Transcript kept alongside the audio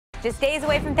Just days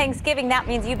away from Thanksgiving, that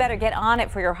means you better get on it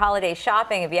for your holiday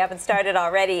shopping if you haven't started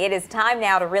already. It is time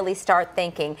now to really start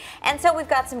thinking. And so we've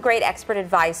got some great expert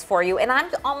advice for you. And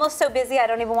I'm almost so busy I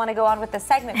don't even want to go on with the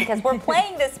segment because we're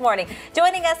playing this morning.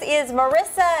 Joining us is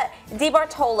Marissa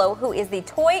DiBartolo, who is the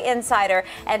Toy Insider,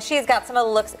 and she's got some of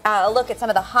the look at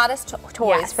some of the hottest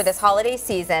toys for this holiday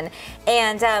season.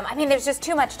 And I mean, there's just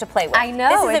too much to play with. I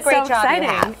know. This is a great job you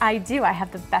have. I do. I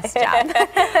have the best job.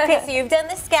 Okay, so you've done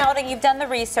the scouting, you've done the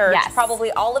research. Yes.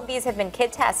 Probably all of these have been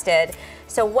kid tested.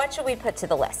 So what should we put to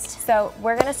the list? So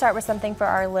we're going to start with something for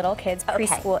our little kids,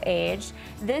 preschool age.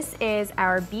 This is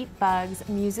our Beat Bugs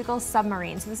musical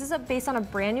submarine. So this is based on a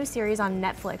brand new series on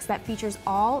Netflix that features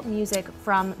all music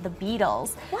from the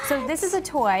Beatles. What? So this is a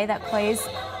toy that plays,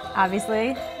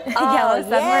 obviously, Yellow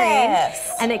Submarine.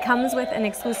 And it comes with an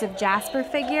exclusive Jasper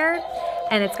figure.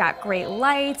 And it's got great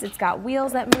lights, it's got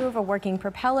wheels that move, a working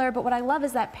propeller. But what I love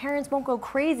is that parents won't go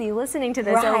crazy listening to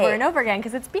this over and over again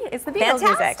because it's the Beatles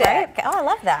music, right? Oh, I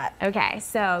love that. Okay,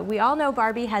 so we all know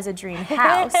Barbie has a dream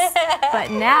house, but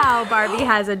now Barbie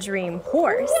has a dream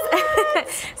horse.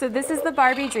 So this is the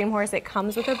Barbie dream horse. It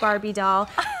comes with a Barbie doll.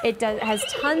 It has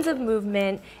tons of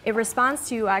movement. It responds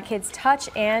to kids' touch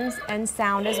and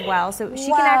sound as well. So she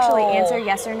can actually answer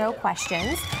yes or no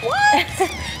questions.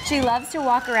 What? She loves to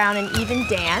walk around and even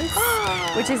dance,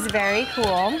 which is very cool.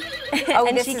 Oh,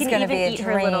 and this she is can gonna even be a eat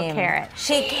dream. her little carrot.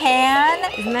 She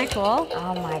can? Isn't that cool?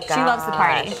 Oh my gosh. She loves the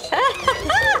party.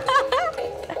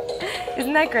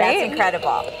 Isn't that great? That's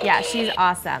incredible. Yeah, she's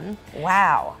awesome.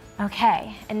 Wow.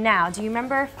 Okay, and now, do you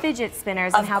remember fidget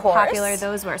spinners and how popular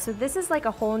those were? So this is like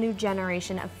a whole new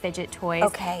generation of fidget toys.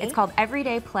 Okay. It's called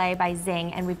Everyday Play by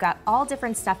Zing, and we've got all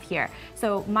different stuff here.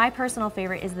 So my personal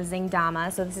favorite is the Zing Dama.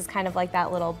 So this is kind of like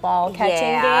that little ball catching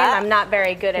game. I'm not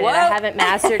very good at it. I haven't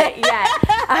mastered it yet,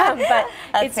 but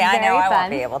it's very fun. I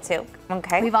won't be able to.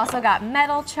 Okay. We've also got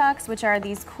metal chucks, which are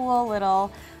these cool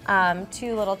little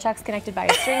two little chucks connected by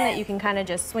a string that you can kind of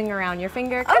just swing around your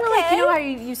finger. Kind of like, you know how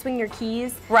you swing your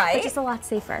keys? Right. But just a lot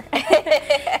safer.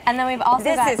 And then we've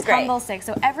also got tumble sticks.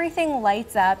 So everything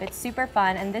lights up. It's super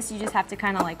fun. And this you just have to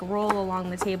kind of like roll along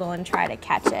the table and try to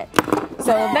catch it.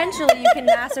 So eventually you can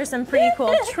master some pretty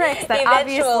cool tricks that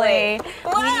obviously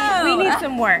we need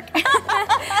some work.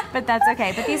 But that's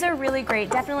okay. But these are really great.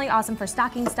 Definitely awesome for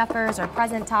stocking stuffers or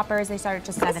present toppers. They start at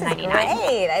just $7.99.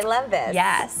 Great. I love this.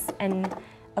 Yes. And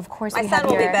of course, my son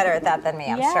will be better at that than me,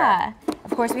 I'm sure.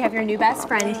 Of course, we have your new best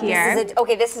friend here.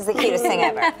 This is the cutest thing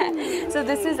ever. So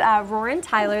this is Roarin'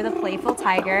 Tyler, the playful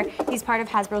tiger. He's part of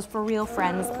Hasbro's For Real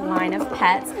Friends line of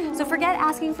pets. So forget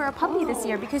asking for a puppy this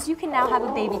year because you can now have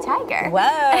a baby tiger.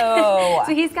 Whoa!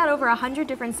 So he's got over 100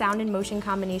 different sound and motion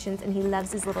combinations, and he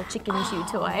loves his little chicken chew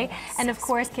toy. And of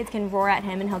course, kids can roar at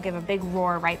him, and he'll give a big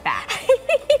roar right back.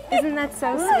 Isn't that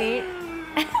so sweet?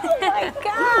 Oh my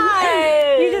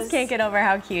God! You just can't get over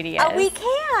how cute he is. We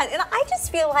can't, and I just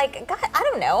feel like, God, I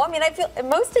don't know. I mean, I feel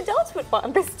most adults would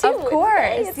want this too. Of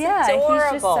course, it's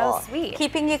adorable. He's just so sweet.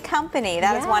 Keeping you company,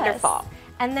 that is wonderful.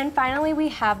 And then finally we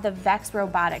have the Vex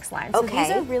Robotics line. So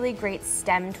these are really great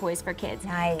STEM toys for kids.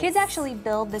 Nice. Kids actually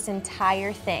build this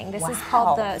entire thing. This is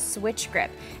called the Switch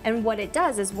Grip. And what it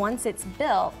does is once it's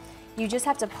built, you just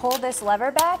have to pull this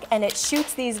lever back and it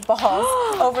shoots these balls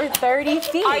over 30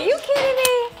 feet. Are you kidding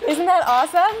me? Isn't that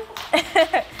awesome?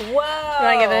 Whoa. You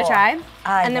want to give it a try?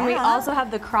 And then we also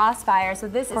have the Crossfire. So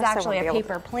this is actually a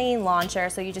paper plane launcher.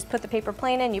 So you just put the paper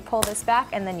plane in, you pull this back,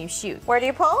 and then you shoot. Where do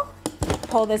you pull?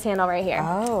 Pull this handle right here.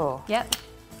 Oh. Yep.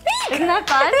 Isn't that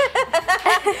fun?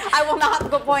 I will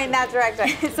not go point in that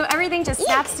direction. So everything just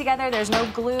snaps together. There's no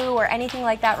glue or anything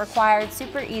like that required.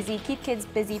 Super easy. Keep kids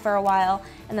busy for a while,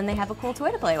 and then they have a cool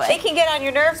toy to play with. They can get on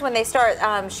your nerves when they start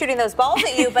shooting those balls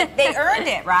at you, but they earned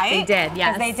it, right? They did,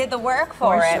 yes. Because they did the work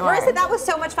for it. Sure. Marissa, that was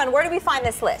so much fun. Where do we find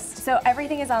this list? So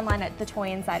everything is online at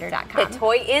thetoyinsider.com. The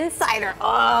Toy Insider.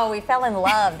 Oh, we fell in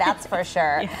love, that's for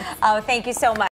sure. Oh, thank you so much.